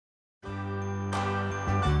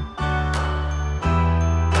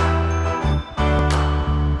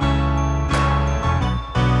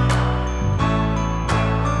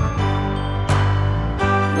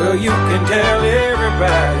Well, you can tell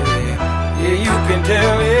everybody. Yeah, you can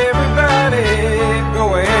tell everybody.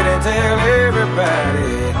 Go ahead and tell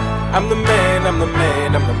everybody. I'm the man, I'm the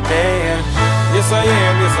man, I'm the man. Yes I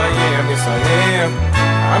am, yes I am, yes I am.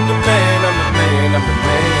 I'm the man, I'm the man, I'm the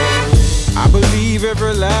man. I believe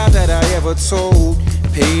every lie that I ever told,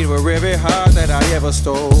 paid for every heart that I ever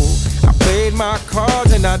stole. I played my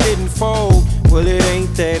cards and I didn't fold. Well, it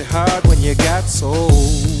ain't that hard when you got sold.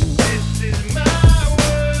 This is my world.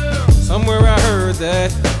 Somewhere I heard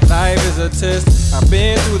that life is a test. I've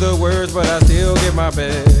been through the worst, but I still give my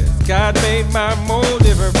best. God made my mold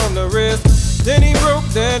different from the rest. Then he broke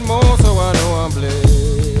that mold, so I know I'm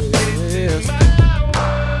blessed.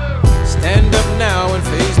 Stand up now and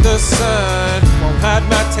face the sun. Won't hide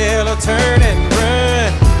my tail or turn and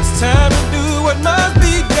run. It's time to do what must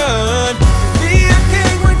be done. Be a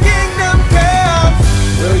king when kingdom comes.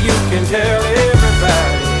 Well, you can tell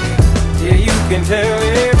everybody. Yeah, you can tell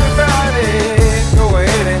everybody. Go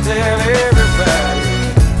ahead and tell everybody.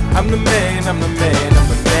 I'm the man, I'm the man, I'm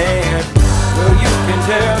the man. Well, you can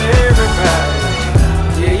tell everybody.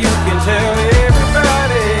 Yeah, you can tell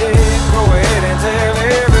everybody. Go ahead and tell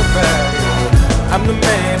everybody. I'm the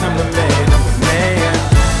man, I'm the man, I'm the man.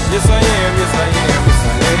 Yes I am, yes I am, yes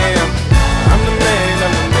I am. I'm the man,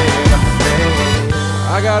 I'm the man, I'm the man.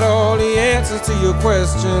 I got all the answers to your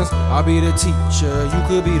questions. I'll be the teacher, you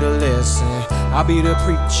could be the lesson. I'll be the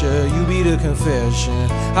preacher, you be the confession.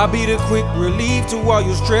 I'll be the quick relief to all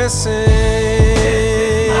your stressing.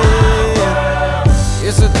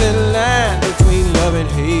 It's a thin line between love and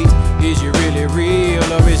hate. Is you really real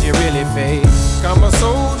or is you really fake? I'm a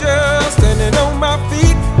soldier standing on my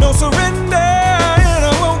feet. No surrender and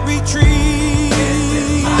I won't retreat.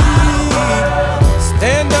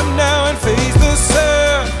 Stand up now and face the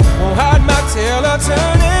sun. Won't hide my tail or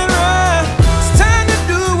turn and run. It's time to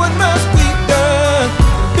do what must be done.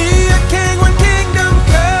 Be a king when kingdom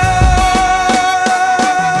comes.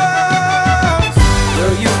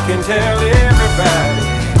 Well, you can tell everybody.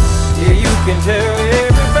 Yeah, you can tell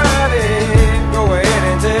everybody. Go ahead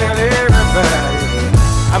and tell everybody.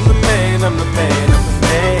 I'm the man, I'm the man, I'm the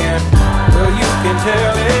man. Well, you can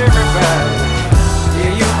tell everybody.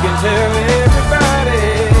 Yeah, you can tell everybody.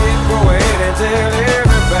 Go ahead and tell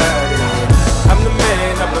everybody. I'm the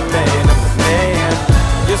man, I'm the man, I'm the man.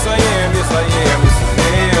 Yes I am, yes I am, yes I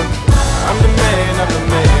am. I'm the man, I'm the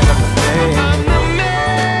man, I'm the man.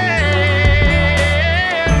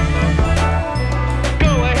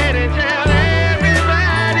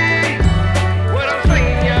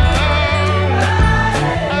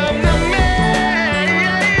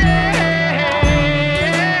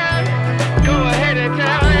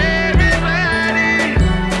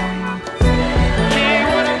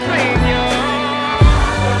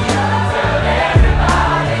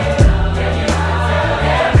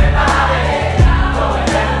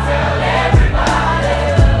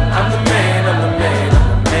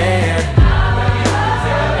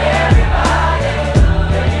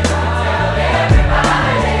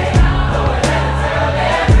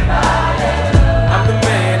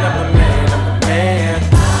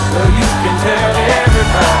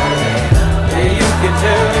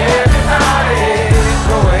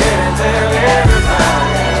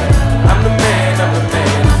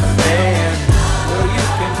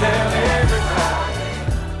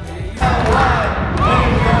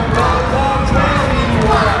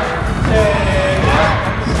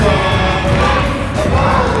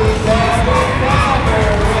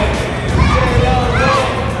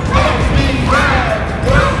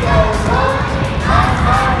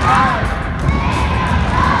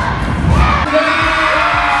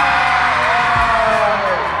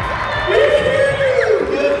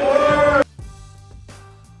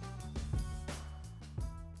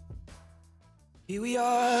 Here we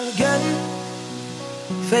are again,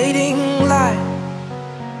 fading light.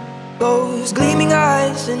 Those gleaming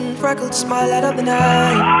eyes and freckled smile light up the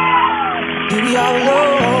night. Here we are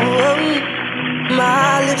alone,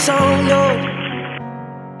 my lips on yours.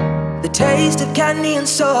 The taste of candy and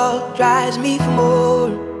salt drives me for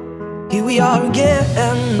more. Here we are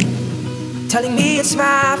again, telling me it's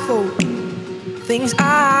my fault. Things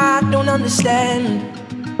I don't understand,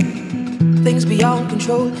 things beyond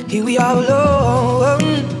control. Here we are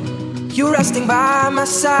alone, you're resting by my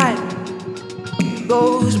side.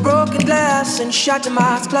 Those broken glass and shattered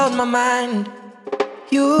marks cloud my mind.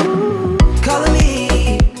 You color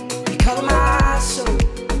me, you color my soul.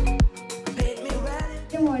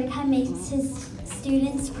 Mordecai makes his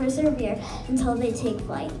students persevere until they take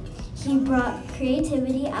flight. He brought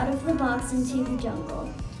creativity out of the box into the jungle.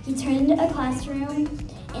 He turned a classroom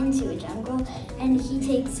into a jungle, and he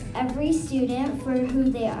takes every student for who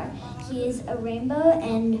they are. He is a rainbow,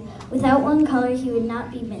 and without one color, he would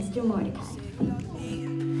not be Mr. Mordecai.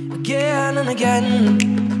 Again and again,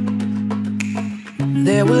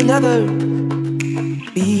 there will never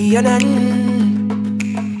be an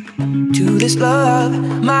end to this love,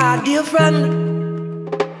 my dear friend.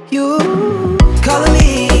 You color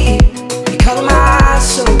me, you color my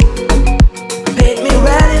soul, paint me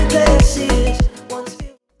red in places.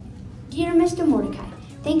 Dear Mr. Mordecai,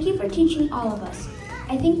 thank you for teaching all of us.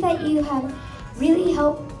 I think that you have really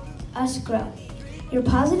helped us grow. Your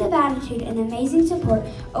positive attitude and amazing support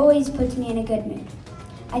always puts me in a good mood.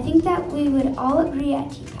 I think that we would all agree at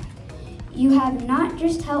TPAC. You have not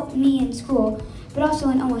just helped me in school, but also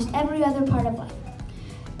in almost every other part of life.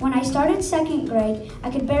 When I started second grade, I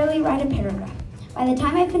could barely write a paragraph. By the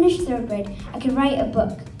time I finished third grade, I could write a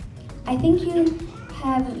book. I think you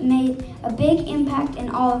have made a big impact in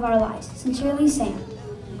all of our lives. Sincerely, Sam.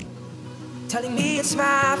 Telling me it's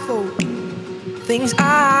my fault, things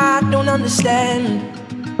I don't understand,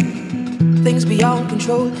 things beyond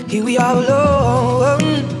control. Here we are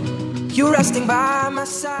alone, you're resting by my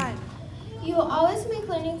side. You will always make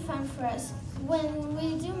learning fun for us. When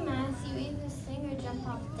we do math, you either sing or jump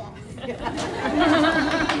off desk.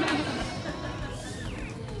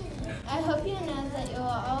 I hope you know that you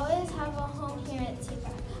will always have a home here at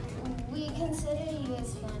TPAC. We consider you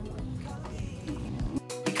as family.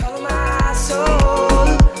 Color my soul,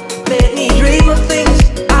 let me dream of things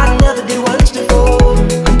I never did once before.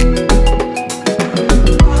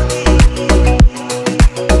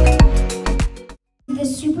 The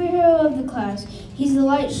superhero of the class. He's the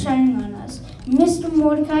light shining on us. Mr.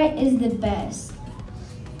 Mordecai is the best.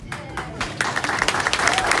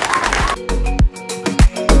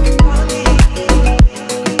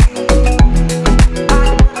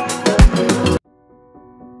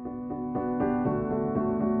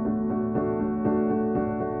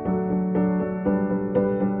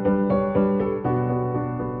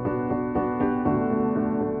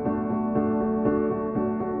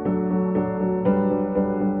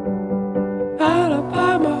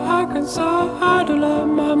 Alabama, Arkansas, I do love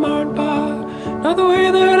my Mordecai, not the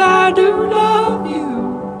way that I do love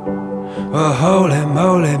you. Well, holy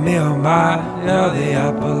moly, me oh my, you're the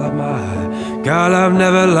apple of my eye. God, I've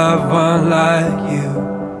never loved one like you.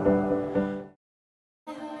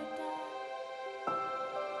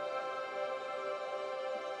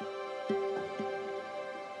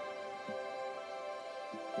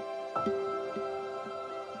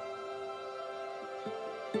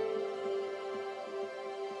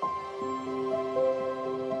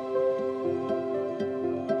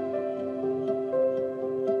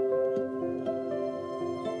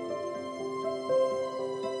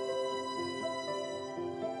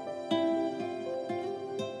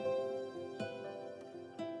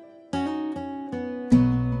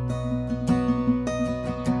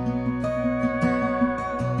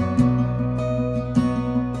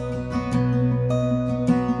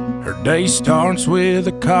 Day starts with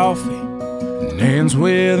a coffee and ends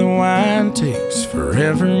with a wine. Takes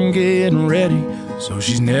forever in getting ready, so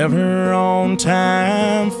she's never on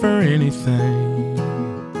time for anything.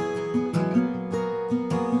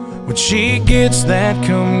 When she gets that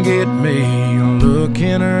come get me look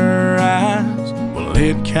in her eyes, well,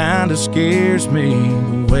 it kinda scares me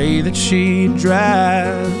the way that she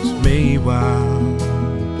drives me wild.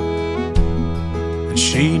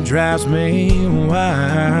 She drives me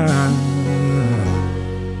wild.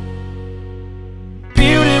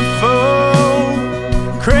 Beautiful,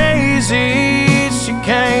 crazy, she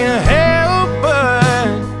can't help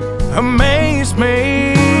but amaze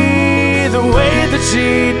me. The way that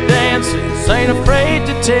she dances, ain't afraid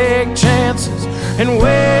to take chances, and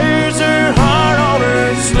wears her heart on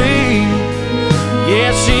her sleeve.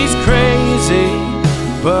 Yeah, she's crazy,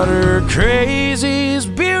 but her crazy's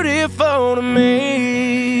beautiful to me.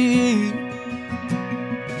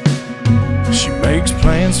 She makes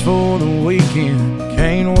plans for the weekend,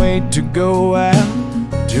 can't wait to go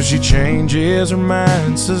out, till she changes her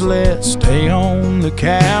mind, says let's stay on the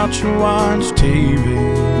couch and watch TV.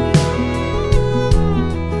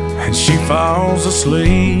 And she falls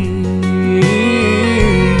asleep.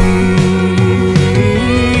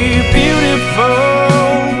 Beautiful,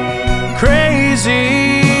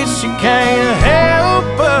 crazy, she can't help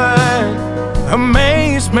but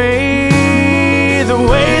amaze me. The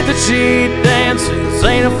way that she dances,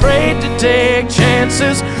 ain't afraid to take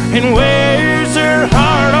chances, and wears her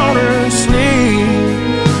heart on her sleeve.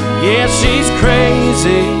 Yeah, she's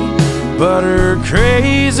crazy, but her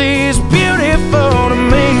crazy's beautiful to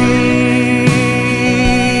me.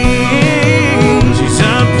 She's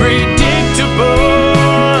a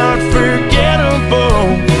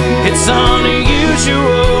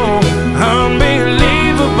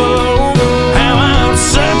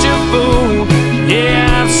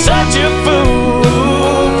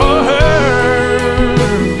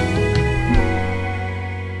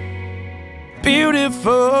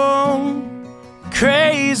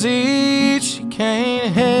crazy, she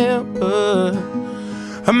can't help but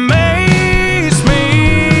amaze me.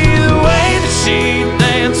 The way that she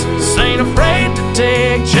dances, ain't afraid to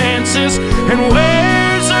take chances, and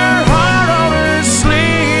wears her heart on her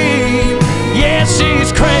sleeve. Yeah,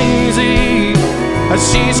 she's crazy,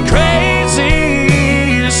 she's crazy,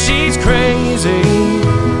 she's crazy,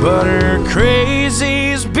 but her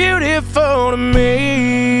crazy's beautiful to me.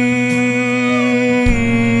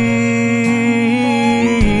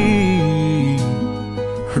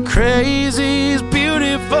 Her crazy's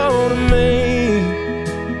beautiful to me.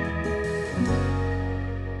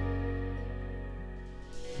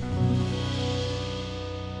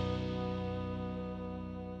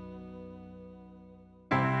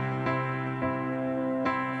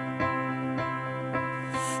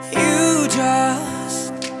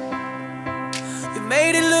 You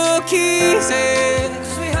made it look easy,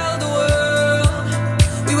 'cause we held the world,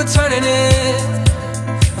 we were turning it.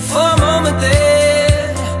 For a moment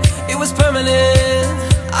there, it was permanent.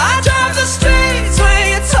 I drive the streets when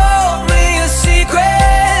you told me your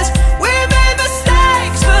secrets. We made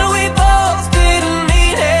mistakes, but we both didn't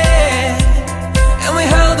mean it. And we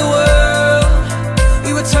held the world,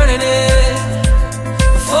 we were turning it.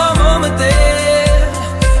 For a moment there,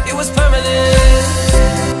 it was permanent.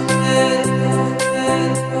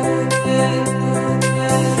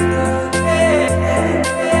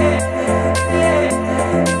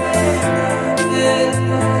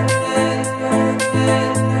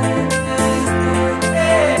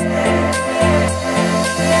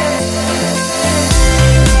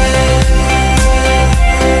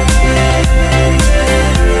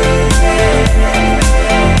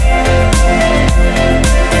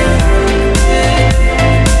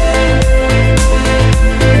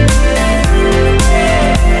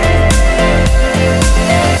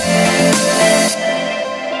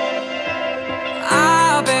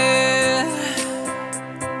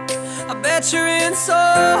 You're in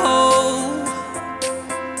Soho,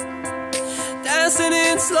 dancing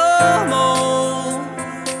in slow-mo.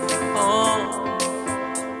 Oh,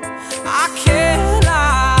 I can't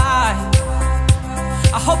lie,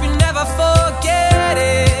 I hope you never forget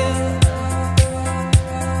it,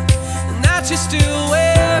 and that you still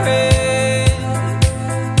wear it,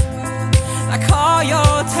 like all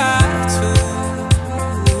your tattoos.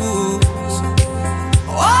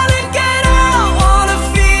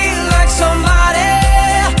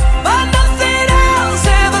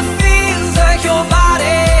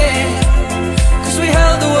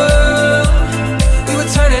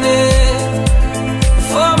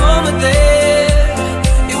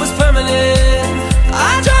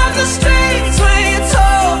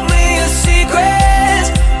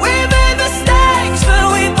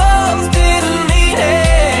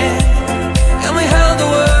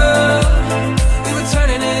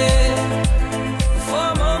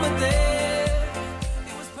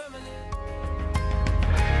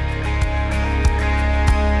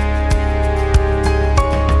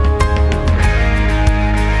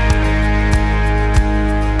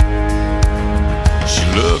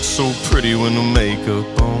 So pretty when the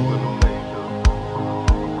makeup on.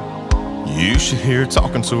 You should hear her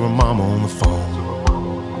talking to her mama on the phone.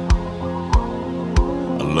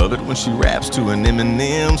 I love it when she raps to an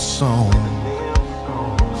Eminem song.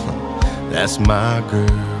 That's my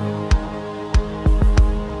girl.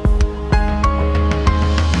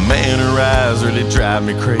 Man, her eyes really drive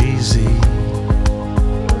me crazy.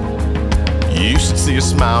 You should see her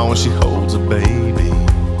smile when she holds a baby.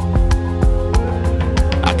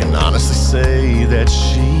 Honestly say that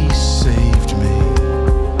she saved me,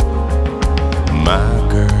 my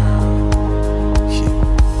girl.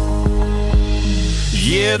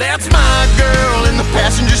 Yeah, that's my girl in the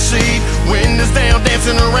passenger seat, windows down,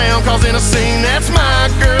 dancing around, causing a scene. That's my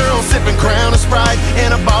girl, sipping Crown of Sprite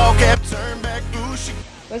and a ball cap turned back. Ooh, she...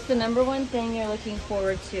 What's the #1 thing you're looking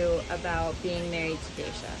forward to about being married to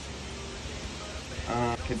Dacia?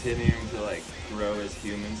 Continuing to grow as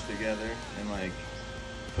humans together and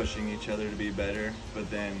pushing each other to be better, but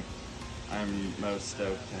then I'm most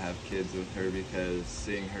stoked to have kids with her because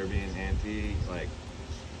seeing her be an auntie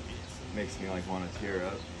makes me want to tear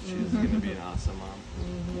up. She's gonna be an awesome mom.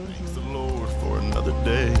 Thanks the Lord for another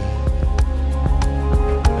day.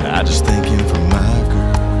 I just think you